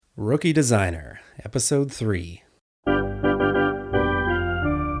Rookie Designer, Episode 3.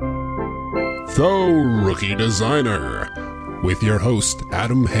 The Rookie Designer, with your host,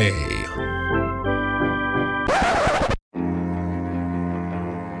 Adam Hay.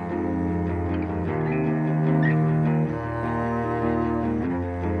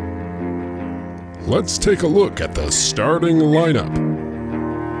 Let's take a look at the starting lineup.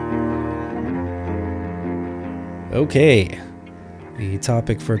 Okay, the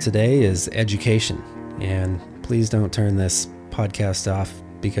topic for today is education, and please don't turn this podcast off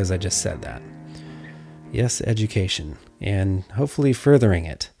because I just said that. Yes, education, and hopefully furthering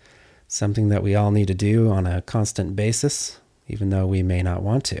it. Something that we all need to do on a constant basis, even though we may not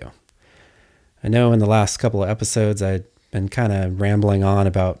want to. I know in the last couple of episodes I've been kind of rambling on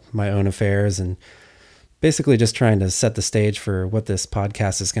about my own affairs and basically just trying to set the stage for what this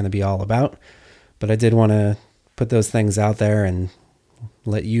podcast is going to be all about, but I did want to put those things out there and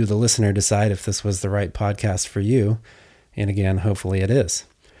let you, the listener, decide if this was the right podcast for you. And again, hopefully it is.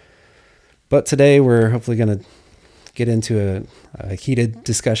 But today we're hopefully going to get into a heated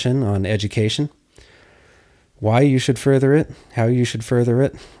discussion on education, why you should further it, how you should further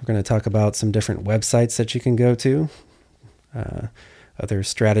it. We're going to talk about some different websites that you can go to, other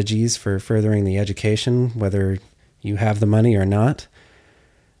strategies for furthering the education, whether you have the money or not.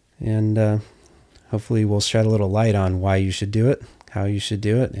 And hopefully we'll shed a little light on why you should do it, how you should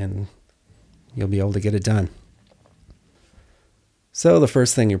do it, and you'll be able to get it done. So the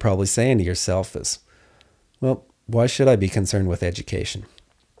first thing you're probably saying to yourself is, well, why should I be concerned with education?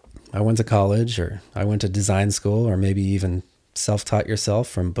 I went to college, or I went to design school, or maybe even self-taught yourself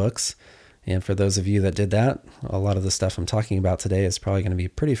from books. And for those of you that did that, a lot of the stuff I'm talking about today is probably going to be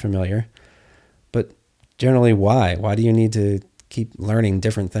pretty familiar. But generally, why? Why do you need to keep learning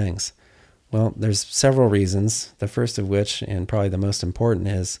different things? Well, there's several reasons. The first of which, and probably the most important,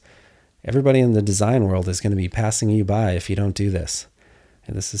 is everybody in the design world is going to be passing you by if you don't do this.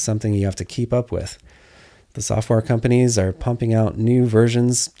 And this is something you have to keep up with. The software companies are pumping out new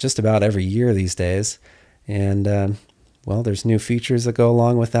versions just about every year these days. And, well, there's new features that go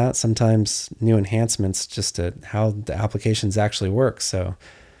along with that. Sometimes new enhancements just to how the applications actually work. So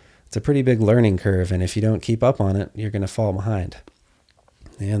it's a pretty big learning curve. And if you don't keep up on it, you're going to fall behind.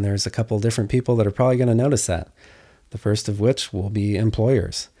 And there's a couple different people that are probably going to notice that. The first of which will be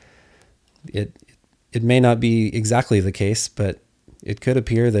employers. It may not be exactly the case, but it could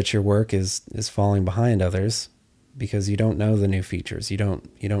appear that your work is falling behind others because you don't know the new features. You don't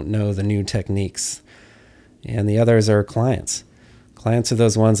know the new techniques. And the others are clients. Clients are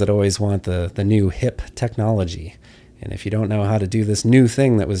those ones that always want the new hip technology. And if you don't know how to do this new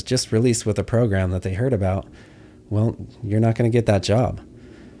thing that was just released with a program that they heard about, well, you're not going to get that job.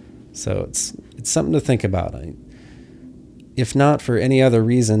 So it's something to think about. If not for any other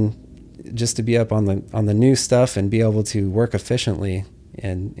reason, just to be up on the new stuff and be able to work efficiently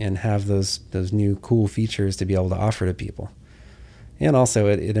and have those new cool features to be able to offer to people. And also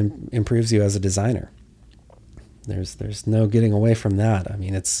it improves you as a designer. There's no getting away from that. I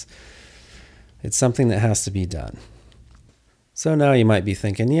mean, it's something that has to be done. So now you might be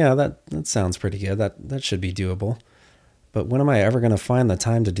thinking, yeah, that sounds pretty good. That should be doable. But when am I ever going to find the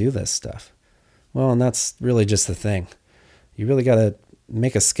time to do this stuff? Well, and that's really just the thing. You really got to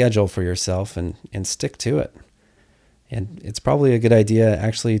make a schedule for yourself and stick to it. And it's probably a good idea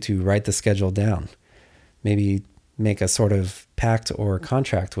actually to write the schedule down. Maybe make a sort of pact or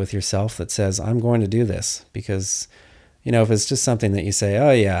contract with yourself that says, I'm going to do this. Because, if it's just something that you say,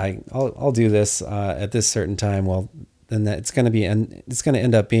 oh yeah, I'll do this at this certain time, well, then it's going to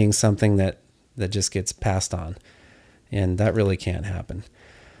end up being something that just gets passed on. And that really can't happen.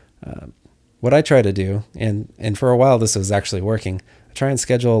 What I try to do, and for a while this was actually working, I try and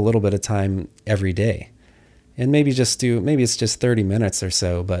schedule a little bit of time every day. And maybe it's just 30 minutes or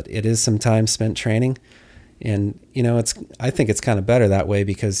so, but it is some time spent training. And, I think it's kind of better that way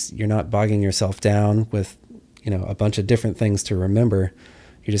because you're not bogging yourself down with, a bunch of different things to remember.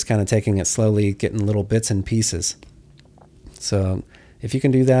 You're just kind of taking it slowly, getting little bits and pieces. So if you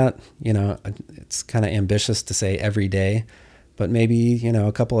can do that, it's kind of ambitious to say every day, but maybe,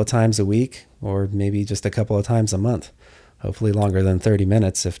 a couple of times a week or maybe just a couple of times a month, hopefully longer than 30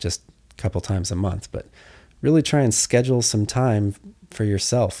 minutes if just a couple times a month, but really try and schedule some time for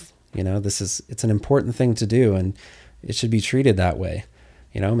yourself. It's an important thing to do and it should be treated that way.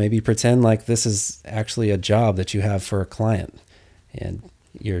 Maybe pretend like this is actually a job that you have for a client and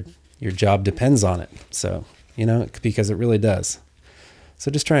your job depends on it. So, because it really does.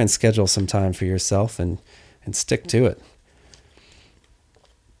 So just try and schedule some time for yourself and stick to it.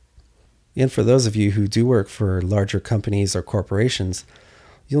 And for those of you who do work for larger companies or corporations,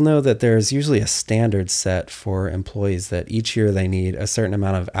 you'll know that there's usually a standard set for employees that each year they need a certain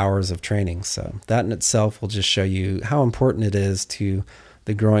amount of hours of training. So that in itself will just show you how important it is to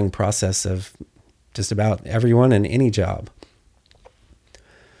the growing process of just about everyone in any job.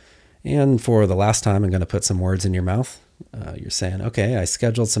 And for the last time, I'm going to put some words in your mouth. You're saying, okay, I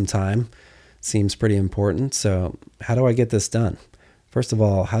scheduled some time. Seems pretty important. So how do I get this done? First of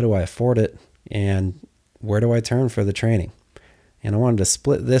all, how do I afford it? And where do I turn for the training? And I wanted to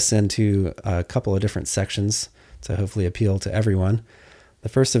split this into a couple of different sections to hopefully appeal to everyone. The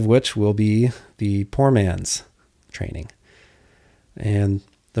first of which will be the poor man's training. And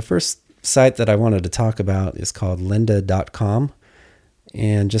the first site that I wanted to talk about is called lynda.com.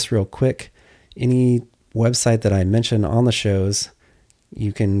 And just real quick, any website that I mention on the shows,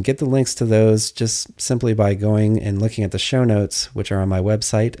 you can get the links to those just simply by going and looking at the show notes, which are on my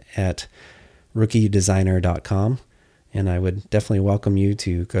website at rookiedesigner.com. And I would definitely welcome you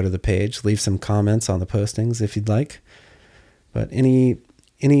to go to the page, leave some comments on the postings if you'd like. But any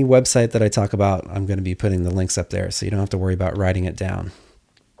website that I talk about, I'm going to be putting the links up there, so you don't have to worry about writing it down.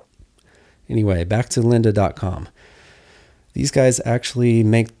 Anyway, back to lynda.com. These guys actually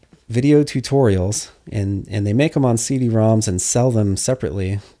make video tutorials, and they make them on CD-ROMs and sell them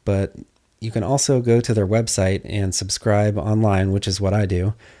separately, but you can also go to their website and subscribe online, which is what I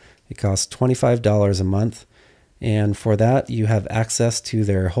do. It costs $25 a month, and for that you have access to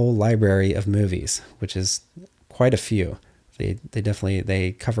their whole library of movies, which is quite a few.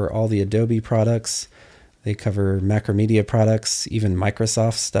 They cover all the Adobe products, they cover Macromedia products, even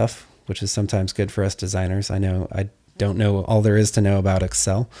Microsoft stuff, which is sometimes good for us designers. I know I don't know all there is to know about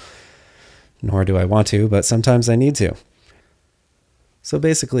Excel, nor do I want to, but sometimes I need to. So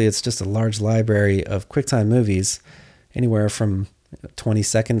basically, it's just a large library of QuickTime movies, anywhere from 20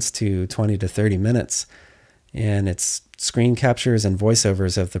 seconds to 20 to 30 minutes. And it's screen captures and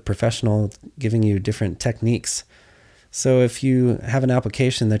voiceovers of the professional giving you different techniques. So if you have an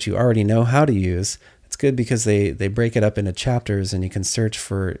application that you already know how to use, it's good because they break it up into chapters and you can search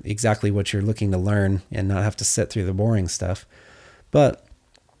for exactly what you're looking to learn and not have to sit through the boring stuff. But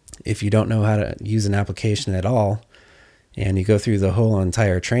if you don't know how to use an application at all, and you go through the whole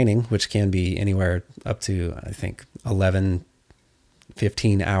entire training, which can be anywhere up to, I think, 11,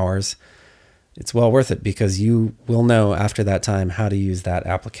 15 hours, it's well worth it because you will know after that time how to use that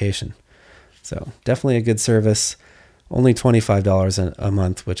application. So definitely a good service. Only $25 a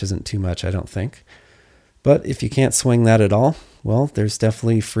month, which isn't too much, I don't think. But if you can't swing that at all, well, there's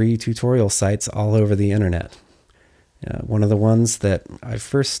definitely free tutorial sites all over the internet. One of the ones that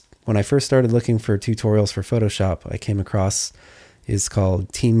when I first started looking for tutorials for Photoshop, I came across is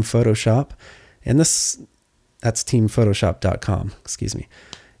called Team Photoshop. And that's teamphotoshop.com, excuse me.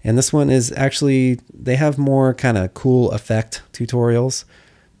 And this one is actually, they have more kind of cool effect tutorials,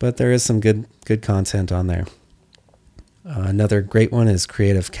 but there is some good content on there. Another great one is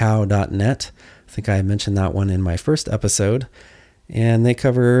creativecow.net. I think I mentioned that one in my first episode. And they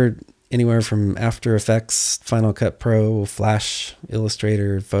cover anywhere from After Effects, Final Cut Pro, Flash,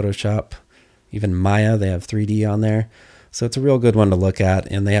 Illustrator, Photoshop, even Maya. They have 3D on there. So it's a real good one to look at.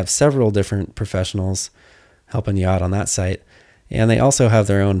 And they have several different professionals helping you out on that site. And they also have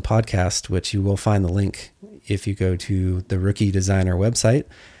their own podcast, which you will find the link if you go to the Rookie Designer website.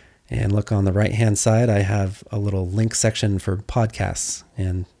 And look on the right-hand side, I have a little link section for podcasts,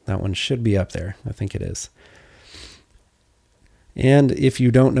 and that one should be up there. I think it is. And if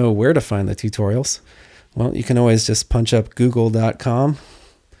you don't know where to find the tutorials, well, you can always just punch up google.com.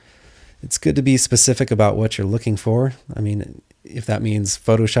 It's good to be specific about what you're looking for. I mean, if that means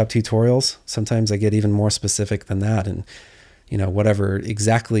Photoshop tutorials, sometimes I get even more specific than that. And, whatever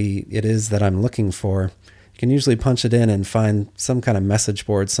exactly it is that I'm looking for, you can usually punch it in and find some kind of message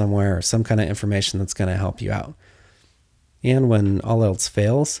board somewhere or some kind of information that's going to help you out. And when all else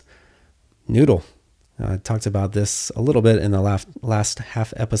fails, Noodle. I talked about this a little bit in the last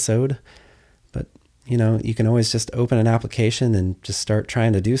half episode, but you can always just open an application and just start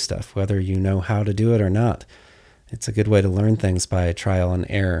trying to do stuff, whether you know how to do it or not. It's a good way to learn things by trial and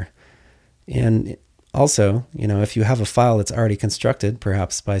error. And also, if you have a file that's already constructed,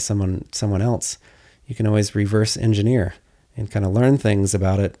 perhaps by someone else, you can always reverse engineer and kind of learn things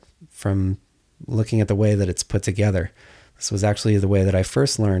about it from looking at the way that it's put together. This was actually the way that I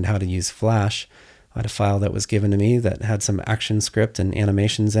first learned how to use Flash. I had a file that was given to me that had some action script and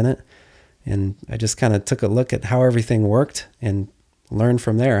animations in it. And I just kind of took a look at how everything worked and learned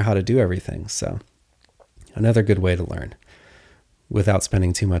from there how to do everything. So another good way to learn without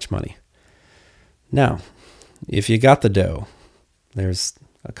spending too much money. Now, if you got the dough, there's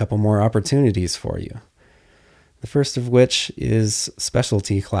a couple more opportunities for you. The first of which is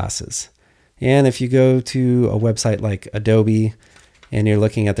specialty classes. And if you go to a website like Adobe and you're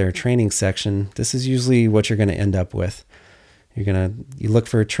looking at their training section, this is usually what you're going to end up with. You look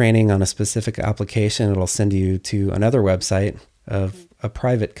for training on a specific application, it'll send you to another website of a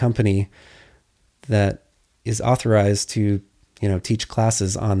private company that is authorized to, teach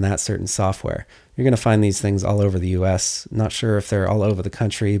classes on that certain software. You're going to find these things all over the US. Not sure if they're all over the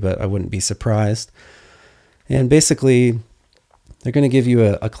country, but I wouldn't be surprised. And basically, they're going to give you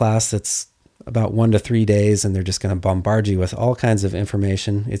a class that's about 1 to 3 days, and they're just going to bombard you with all kinds of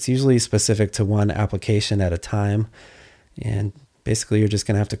information. It's usually specific to one application at a time. And basically, you're just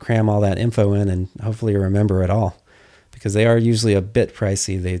going to have to cram all that info in and hopefully remember it all, because they are usually a bit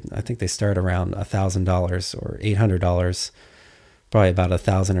pricey. I think they start around $1,000 or $800, probably about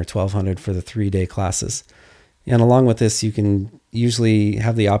 $1,000 or $1,200 for the 3-day classes. And along with this, you can usually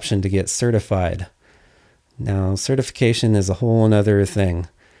have the option to get certified. Now, certification is a whole other thing,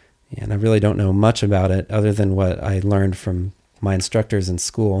 and I really don't know much about it other than what I learned from my instructors in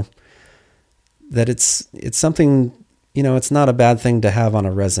school, that it's something, it's not a bad thing to have on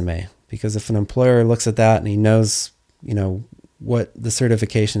a resume, because if an employer looks at that and he knows, what the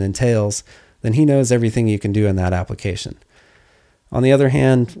certification entails, then he knows everything you can do in that application. On the other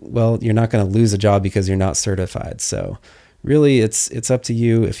hand, well, you're not going to lose a job because you're not certified. So really, it's up to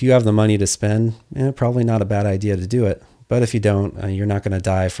you. If you have the money to spend, probably not a bad idea to do it. But if you don't, you're not going to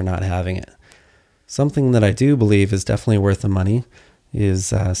die for not having it. Something that I do believe is definitely worth the money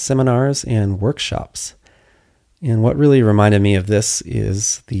is seminars and workshops. And what really reminded me of this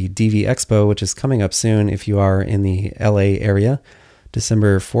is the DV Expo, which is coming up soon if you are in the LA area,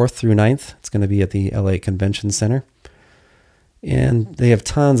 December 4th through 9th. It's going to be at the LA Convention Center. And they have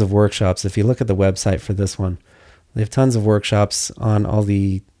tons of workshops. If you look at the website for this one, they have tons of workshops on all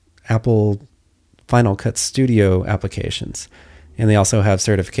the Apple Final Cut Studio applications. And they also have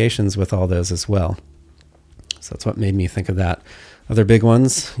certifications with all those as well. So that's what made me think of that. Other big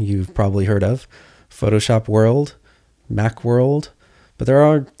ones you've probably heard of: Photoshop World, Mac World, but there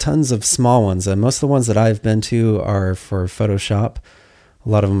are tons of small ones. And most of the ones that I've been to are for Photoshop. A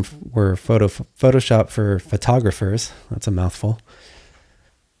lot of them were Photoshop for photographers. That's a mouthful.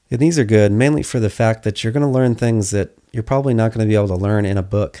 And these are good, mainly for the fact that you're going to learn things that you're probably not going to be able to learn in a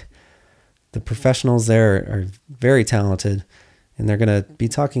book. The professionals there are very talented, and they're going to be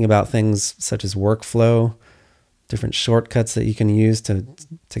talking about things such as workflow, different shortcuts that you can use to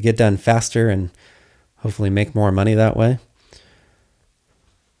get done faster and hopefully make more money that way.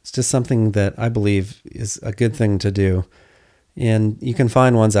 It's just something that I believe is a good thing to do. And you can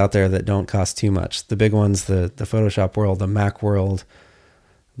find ones out there that don't cost too much. The big ones, the Photoshop World, the Mac World,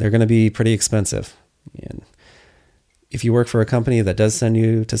 they're going to be pretty expensive. And if you work for a company that does send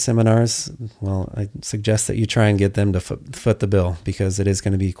you to seminars, well, I suggest that you try and get them to foot the bill, because it is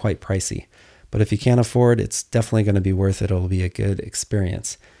going to be quite pricey. But if you can't afford, it's definitely going to be worth it. It'll be a good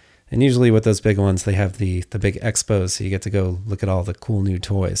experience. And usually with those big ones, they have the big expos, so you get to go look at all the cool new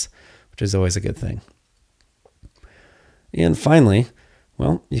toys, which is always a good thing. And finally,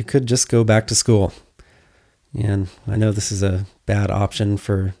 well, you could just go back to school. And I know this is a bad option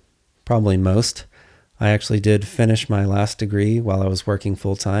for probably most. I actually did finish my last degree while I was working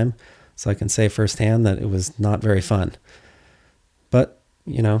full-time, so I can say firsthand that it was not very fun. But,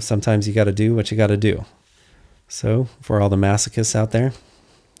 sometimes you got to do what you got to do. So for all the masochists out there,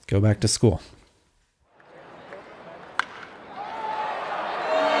 go back to school.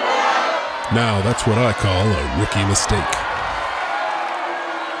 Now that's what I call a rookie mistake.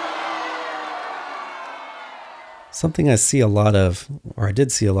 Something I see a lot of, or I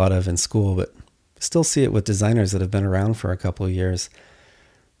did see a lot of in school, but still see it with designers that have been around for a couple of years,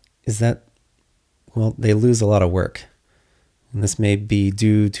 is that, well, they lose a lot of work. And this may be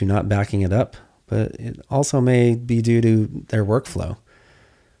due to not backing it up, but it also may be due to their workflow.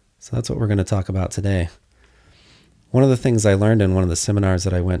 So that's what we're going to talk about today. One of the things I learned in one of the seminars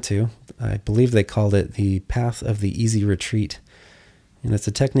that I went to, I believe they called it the path of the easy retreat. And it's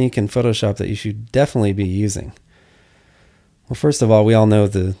a technique in Photoshop that you should definitely be using. Well, first of all, we all know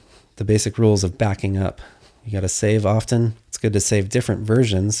the basic rules of backing up. You got to save often. It's good to save different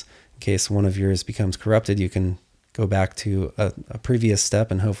versions in case one of yours becomes corrupted. You can go back to a previous step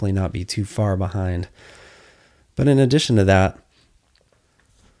and hopefully not be too far behind. But in addition to that,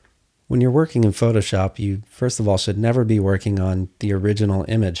 when you're working in Photoshop, you first of all should never be working on the original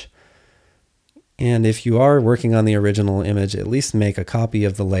image. And if you are working on the original image, at least make a copy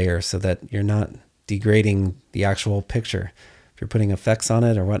of the layer so that you're not degrading the actual picture. If you're putting effects on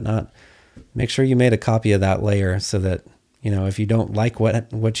it or whatnot, make sure you made a copy of that layer so that, if you don't like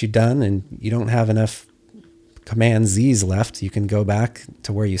what you've done and you don't have enough Command Z's left, you can go back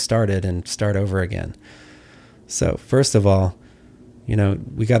to where you started and start over again. So first of all,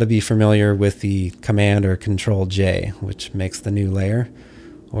 we got to be familiar with the Command or Control J, which makes the new layer,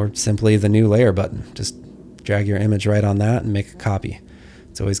 or simply the new layer button. Just drag your image right on that and make a copy.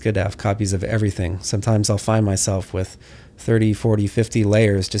 It's always good to have copies of everything. Sometimes I'll find myself with 30, 40, 50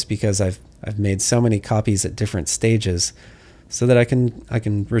 layers just because I've made so many copies at different stages, so that I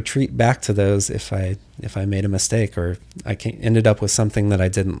can retreat back to those if I made a mistake or ended up with something that I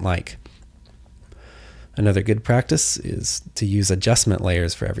didn't like. Another good practice is to use adjustment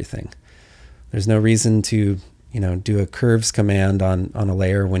layers for everything. There's no reason to do a curves command on a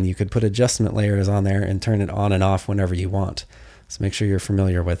layer when you could put adjustment layers on there and turn it on and off whenever you want. So make sure you're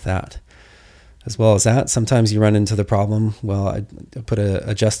familiar with that. As well as that, sometimes you run into the problem, I put an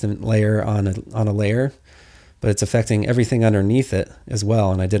adjustment layer on a layer, but it's affecting everything underneath it as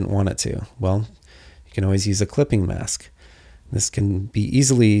well, and I didn't want it to. Well, you can always use a clipping mask. This can be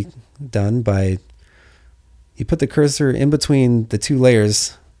easily done by, you put the cursor in between the two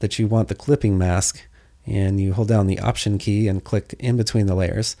layers that you want the clipping mask, and you hold down the Option key and click in between the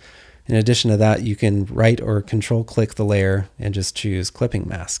layers. In addition to that, you can right or control click the layer and just choose clipping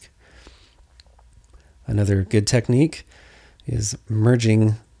mask. Another good technique is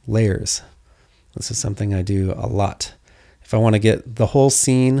merging layers. This is something I do a lot. If I want to get the whole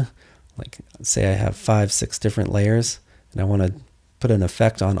scene, like say I have 5, 6 different layers, and I want to put an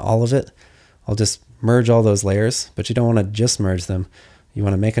effect on all of it, I'll just merge all those layers, but you don't want to just merge them. You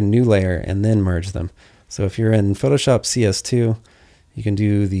want to make a new layer and then merge them. So if you're in Photoshop CS2, you can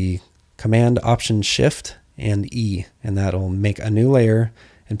do the Command Option Shift and E, and that'll make a new layer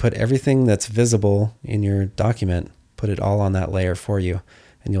and put everything that's visible in your document, put it all on that layer for you,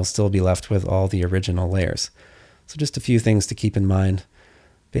 and you'll still be left with all the original layers. So just a few things to keep in mind.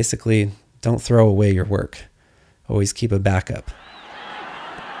 Basically, don't throw away your work. Always keep a backup.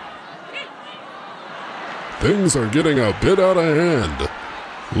 Things are getting a bit out of hand.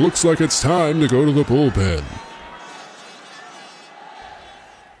 Looks like it's time to go to the bullpen.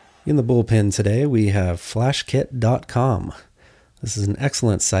 In the bullpen today, we have flashkit.com. This is an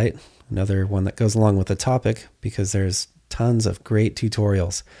excellent site, another one that goes along with the topic because there's tons of great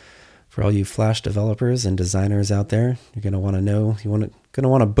tutorials. For all you Flash developers and designers out there, you're going to want to know, going to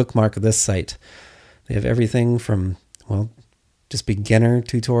want to bookmark this site. They have everything from, just beginner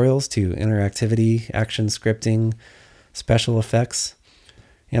tutorials to interactivity, action scripting, special effects.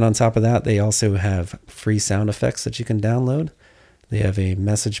 And on top of that, they also have free sound effects that you can download. They have a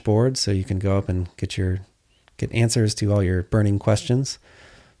message board so you can go up and get answers to all your burning questions.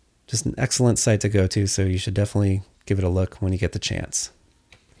 Just an excellent site to go to, so you should definitely give it a look when you get the chance.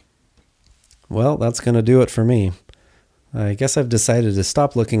 Well, that's going to do it for me. I guess I've decided to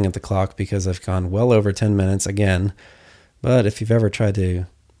stop looking at the clock because I've gone well over 10 minutes again. But if you've ever tried to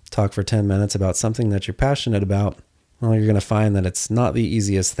talk for 10 minutes about something that you're passionate about, well, you're going to find that it's not the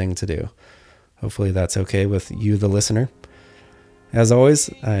easiest thing to do. Hopefully that's okay with you, the listener. As always,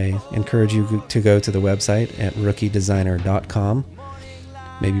 I encourage you to go to the website at rookiedesigner.com.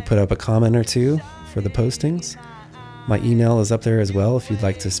 Maybe put up a comment or two for the postings. My email is up there as well if you'd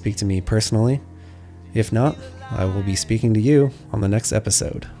like to speak to me personally. If not, I will be speaking to you on the next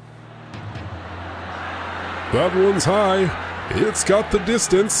episode. That one's high. It's got the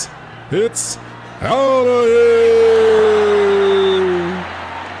distance. It's out of here.